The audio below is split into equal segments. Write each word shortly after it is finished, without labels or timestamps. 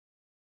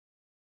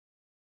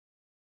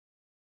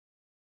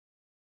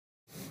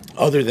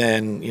Other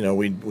than,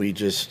 we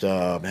just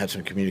had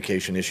some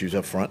communication issues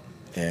up front,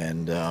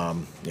 and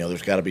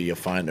there's got to be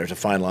there's a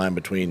fine line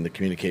between the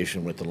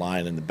communication with the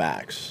line and the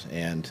backs,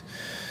 and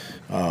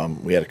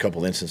we had a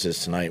couple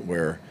instances tonight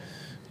where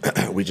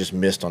we just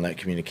missed on that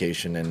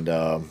communication, and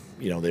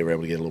they were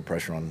able to get a little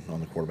pressure on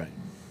the quarterback.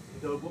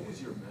 Doug, what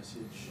was your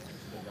message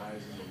to the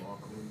guys in the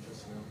locker room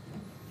just now?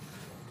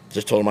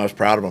 Just told them I was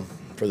proud of them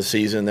for the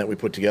season that we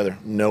put together.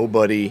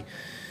 Nobody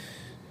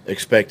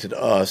expected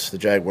us, the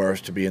Jaguars,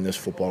 to be in this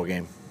football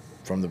game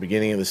from the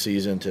beginning of the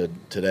season to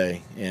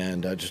today.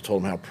 And I just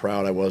told them how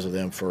proud I was of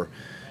them for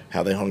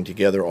how they hung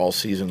together all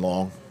season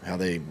long, how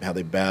they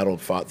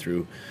battled, fought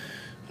through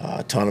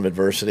a ton of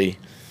adversity.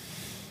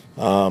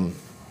 And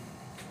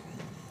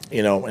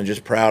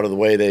just proud of the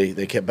way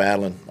they kept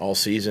battling all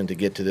season to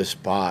get to this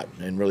spot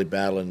and really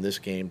battling this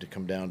game to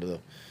come down to the,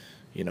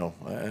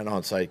 an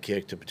onside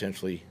kick to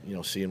potentially,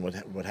 seeing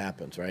what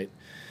happens, right?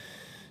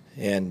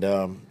 And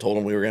told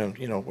them we were going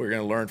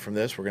to learn from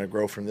this, we're going to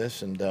grow from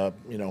this, and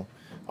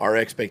our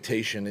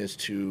expectation is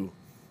to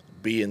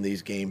be in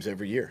these games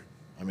every year.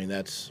 I mean,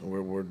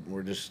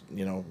 we're just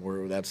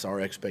that's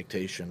our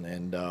expectation,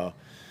 and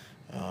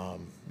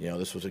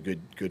this was a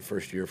good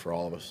first year for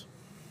all of us.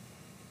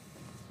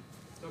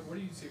 Doug, what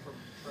do you see from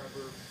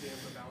Trevor being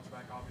able to bounce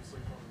back, obviously,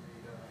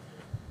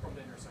 from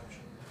the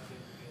interception at the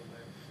end of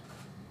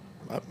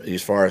the game there?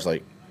 As far as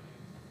like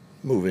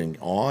moving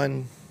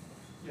on,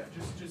 Yeah,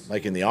 just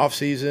like in the off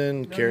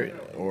season, no,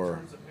 or in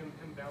terms of him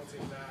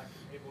bouncing back,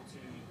 able to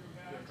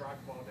drive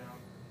the ball down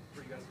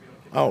for you guys to be able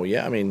to kick. oh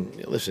yeah, I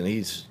mean, listen,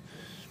 he's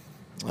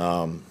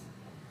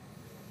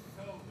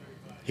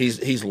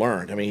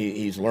learned. I mean,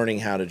 he's learning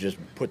how to just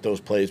put those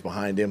plays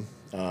behind him.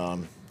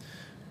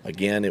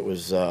 Again, it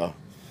was.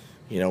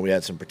 We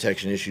had some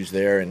protection issues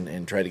there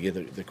and tried to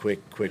get the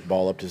quick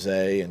ball up to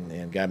Zay,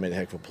 and guy made a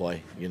heck of a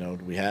play.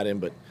 We had him,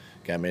 but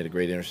guy made a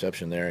great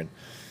interception there, and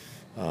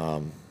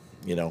but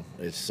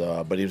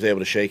he was able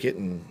to shake it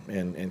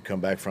and come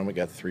back from it,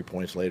 got the 3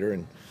 points later,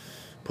 and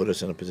put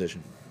us in a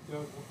position. Doug,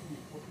 what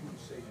can you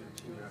say to your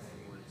team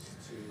afterwards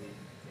to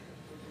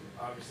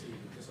obviously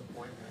the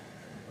disappointment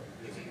of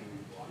this being,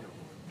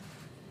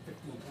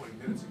 15,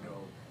 20 minutes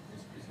ago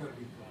is going to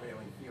be the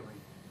prevailing feeling,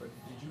 but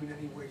did you in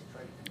any ways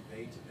try to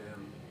convey to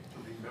them to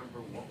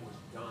remember what was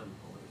done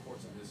over the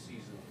course of this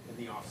season, in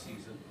the off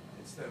season,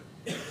 instead of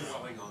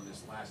dwelling on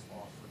this last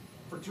loss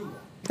for too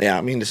long? Yeah,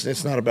 I mean,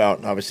 it's not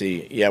about,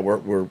 obviously, yeah,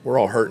 we're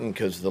all hurting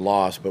because of the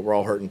loss, but we're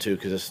all hurting too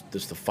because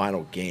this is the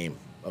final game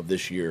of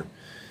this year,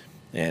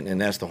 and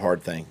that's the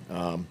hard thing.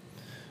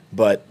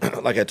 But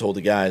like I told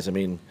the guys, I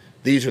mean,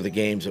 these are the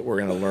games that we're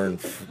going to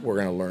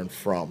learn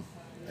from,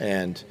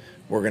 and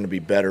we're going to be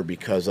better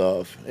because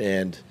of.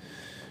 And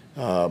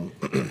I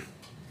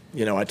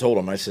told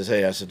them, I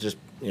said, just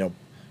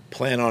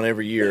plan on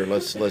every year.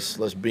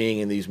 Let's being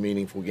in these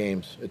meaningful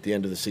games at the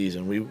end of the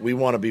season. We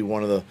want to be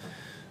one of the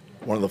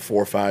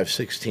 4, 5,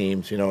 6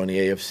 teams, in the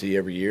AFC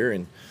every year,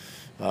 and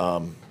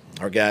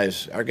our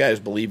guys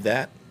believe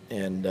that,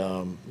 and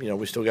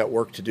we still got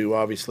work to do,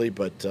 obviously,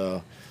 but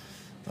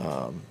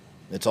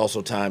it's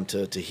also time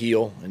to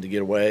heal and to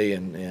get away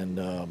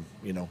and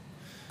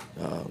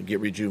get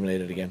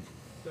rejuvenated again.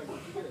 Doug, did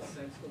you get a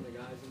sense from the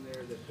guys in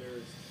there that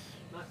there's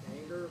not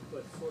anger,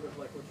 but sort of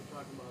like what you're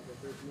talking about,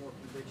 that there's more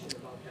conviction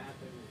about that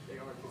than they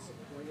are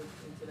disappointed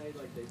in today?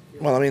 Like they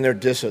feel Well, I mean, they're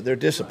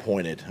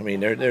disappointed. I mean,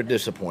 they're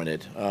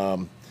disappointed.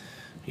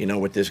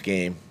 With this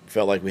game,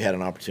 felt like we had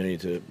an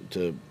opportunity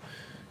to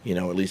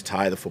at least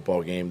tie the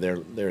football game. They're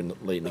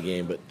late in the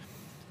game, but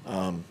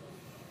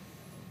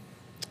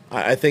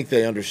I think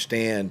they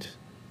understand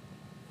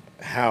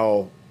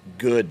how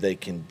good they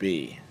can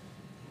be.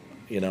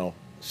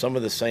 Some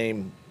of the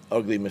same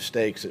ugly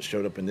mistakes that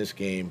showed up in this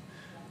game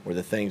were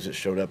the things that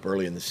showed up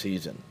early in the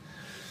season.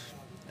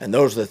 And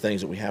those are the things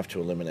that we have to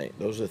eliminate.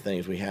 Those are the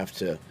things we have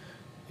to,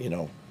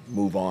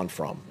 move on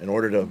from. In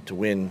order to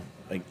win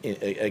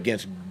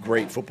against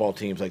great football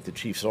teams like the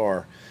Chiefs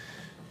are,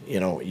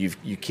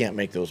 you can't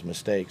make those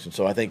mistakes. And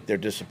so I think they're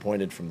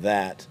disappointed from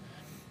that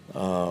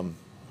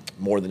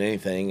more than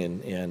anything,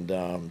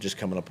 and just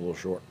coming up a little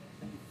short.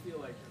 you feel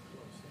like you're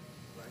close,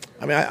 right?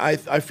 I mean,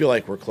 I feel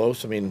like we're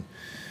close. I mean,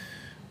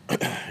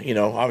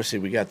 obviously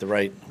we got the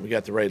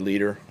right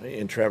leader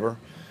in Trevor.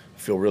 I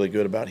feel really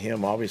good about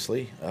him.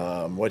 Obviously,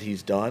 what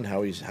he's done,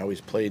 how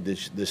he's played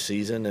this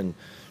season, and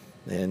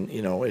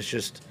it's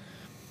just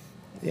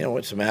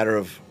it's a matter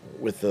of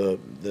with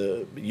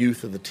the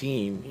youth of the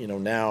team.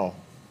 Now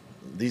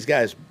these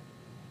guys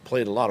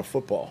played a lot of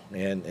football,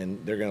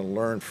 and they're going to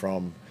learn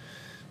from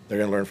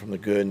the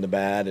good and the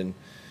bad, and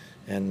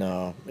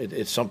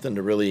it's something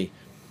to really,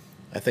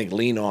 I think,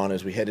 lean on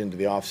as we head into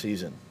the off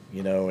season.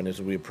 And as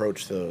we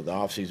approach the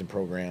off-season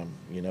program,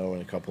 in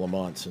a couple of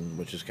months, and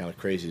which is kind of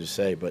crazy to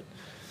say, but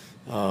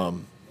we're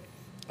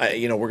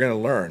going to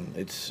learn.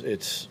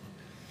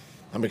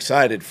 I'm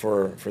excited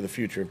for the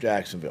future of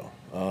Jacksonville,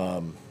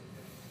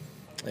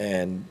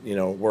 and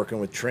working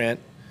with Trent,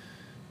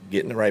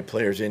 getting the right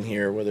players in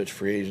here, whether it's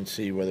free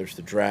agency, whether it's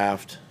the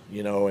draft,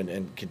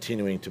 and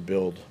continuing to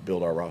build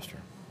our roster.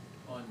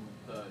 On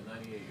the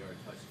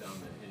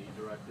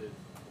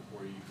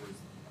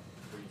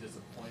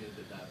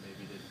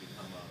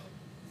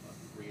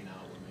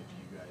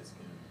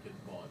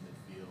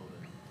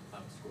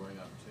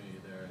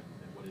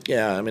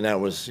Yeah, I mean that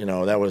was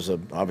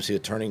obviously a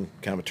turning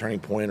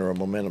point or a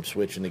momentum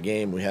switch in the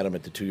game. We had them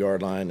at the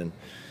 2-yard line and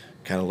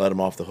kind of let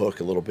them off the hook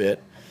a little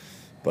bit.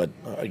 But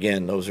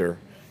again, those are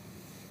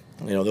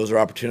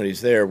opportunities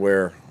there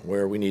where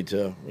we need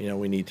to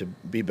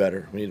be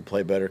better. We need to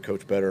play better,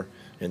 coach better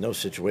in those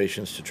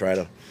situations to try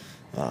to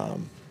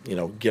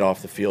get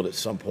off the field at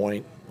some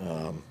point.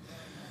 But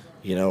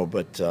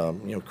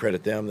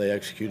credit them. They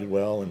executed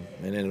well and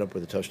ended up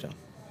with a touchdown.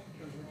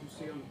 What did you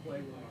see on the play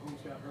when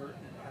Mahomes got hurt,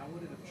 and how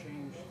would it have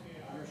changed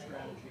your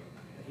strategy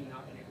had he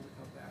not been able to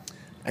come back?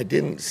 I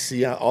didn't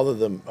see other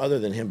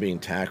than him being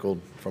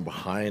tackled from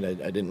behind. I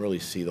didn't really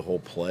see the whole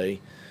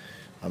play.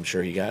 I'm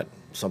sure he got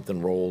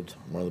something rolled.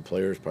 One of the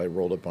players probably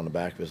rolled up on the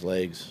back of his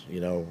legs,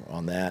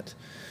 on that.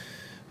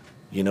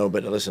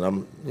 But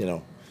listen,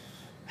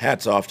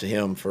 hats off to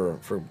him for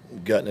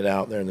gutting it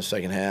out there in the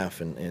second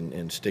half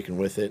and sticking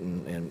with it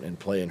and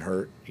playing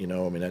hurt.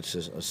 That's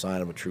just a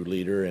sign of a true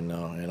leader and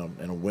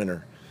a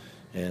winner,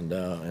 and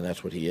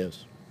that's what he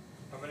is.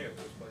 How many of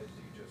those plays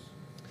do you just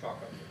chalk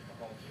up to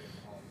Mahomes?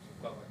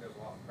 It felt like there was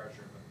a lot of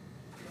pressure, but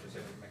you just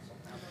able to make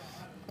something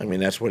happen.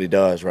 That's what he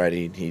does, right?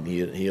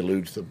 He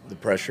eludes the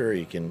pressure.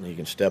 He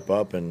can step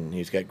up, and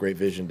he's got great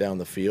vision down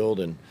the field,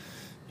 and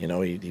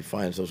he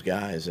finds those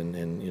guys,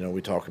 and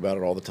we talk about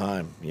it all the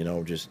time. You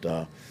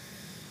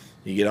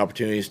get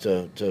opportunities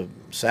to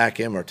sack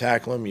him or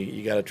tackle him,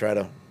 you got to try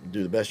to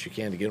do the best you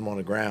can to get him on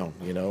the ground.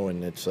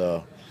 And it's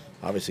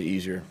obviously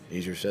easier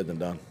said than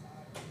done.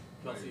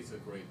 Kelsey's a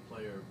great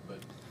player, but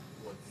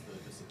what's the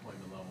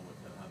disappointment level with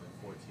him having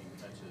 14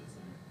 catches,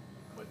 and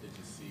what did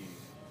you see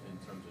in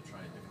terms of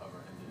trying to cover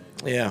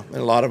end-to-end? Yeah, and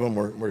a lot of them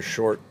were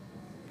short,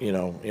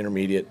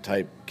 intermediate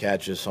type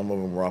catches. Some of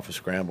them were off of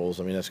scrambles.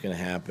 That's going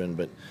to happen,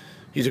 but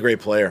he's a great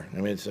player.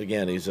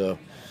 He's a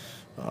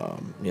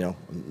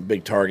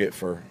big target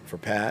for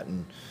Pat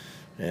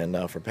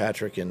and for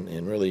Patrick,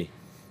 and really,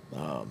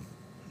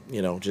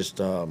 you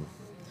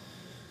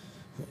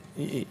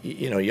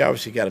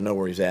obviously got to know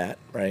where he's at,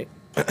 right?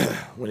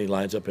 When he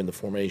lines up in the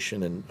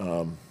formation, and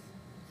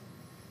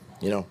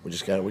we got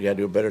to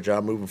do a better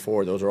job moving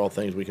forward. Those are all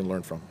things we can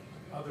learn from.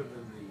 Other than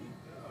the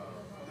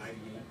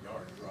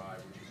 98-yard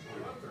drive, which is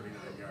only a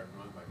 39-yard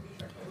run by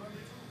Pacheco,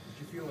 did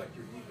you feel like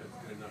your defense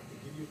did enough to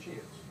give you a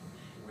chance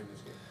to win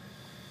this game?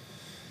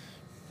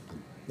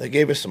 They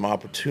gave us some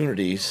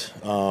opportunities.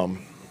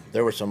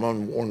 There were some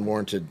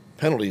unwarranted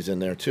penalties in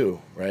there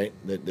too, right?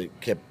 That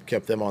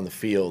kept them on the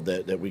field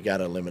that we got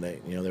to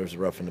eliminate. There was a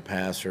roughing the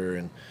passer,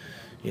 and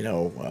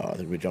I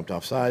think we jumped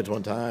off sides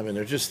one time, and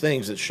there's just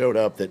things that showed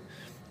up that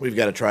we've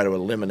got to try to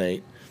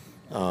eliminate.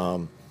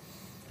 But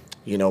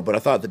I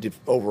thought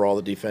overall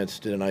the defense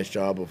did a nice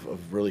job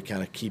of really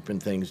kind of keeping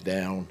things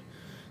down.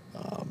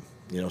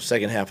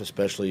 Second half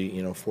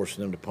especially,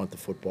 forcing them to punt the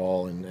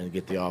football and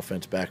get the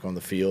offense back on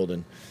the field.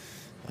 And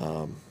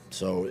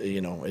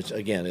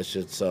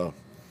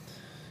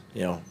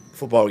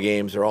football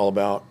games are all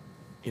about,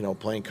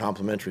 playing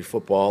complementary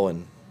football,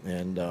 and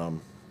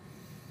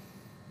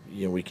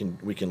we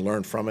can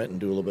learn from it and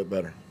do a little bit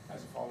better.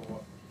 As a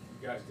follow-up,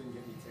 you guys didn't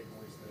get any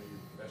takeaways today. Your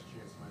best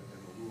chance might have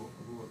been the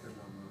Lewickin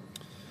on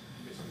the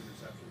missing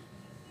interceptions.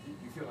 Do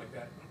you feel like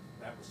that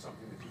was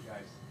something that you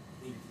guys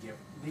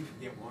needed to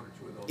get one or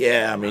two of those?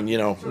 Yeah,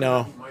 no.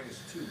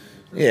 -2.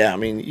 Yeah,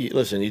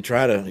 listen, you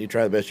try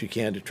the best you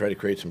can to try to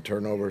create some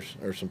turnovers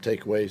or some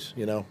takeaways.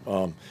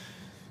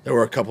 There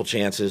were a couple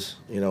chances,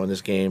 in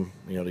this game,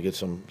 to get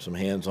some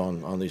hands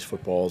on these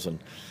footballs, and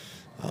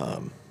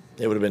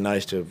it would have been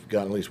nice to have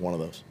gotten at least one of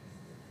those.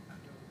 I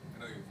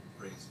know you've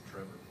praised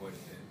Trevor quite a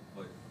bit,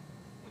 but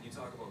when you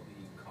talk about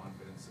the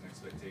confidence and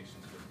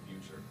expectations for the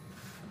future,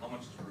 how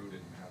much is rooted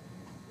in having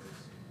him in place?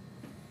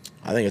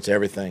 I think it's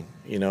everything.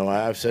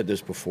 I've said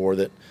this before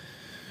that,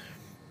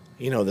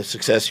 the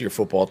success of your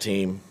football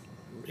team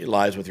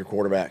lies with your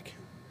quarterback.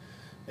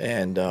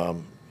 And,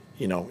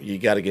 you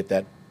got to get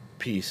that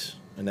piece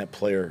and that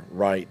player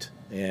right.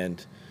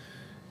 And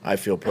I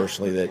feel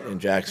personally that in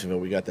Jacksonville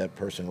we got that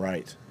person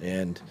right.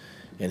 And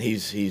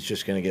he's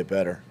just going to get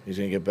better. He's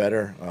going to get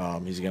better.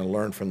 He's going to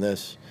learn from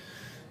this.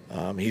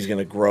 He's going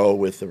to grow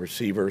with the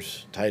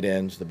receivers, tight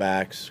ends, the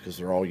backs, because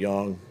they're all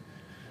young.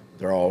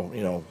 They're all,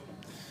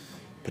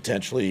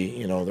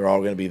 potentially, they're all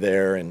going to be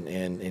there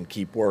and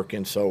keep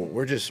working. So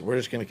we're just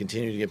going to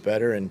continue to get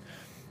better and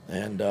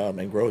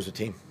grow as a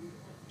team.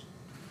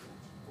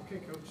 Okay,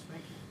 Coach.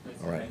 Thank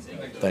you. All right.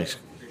 Thanks.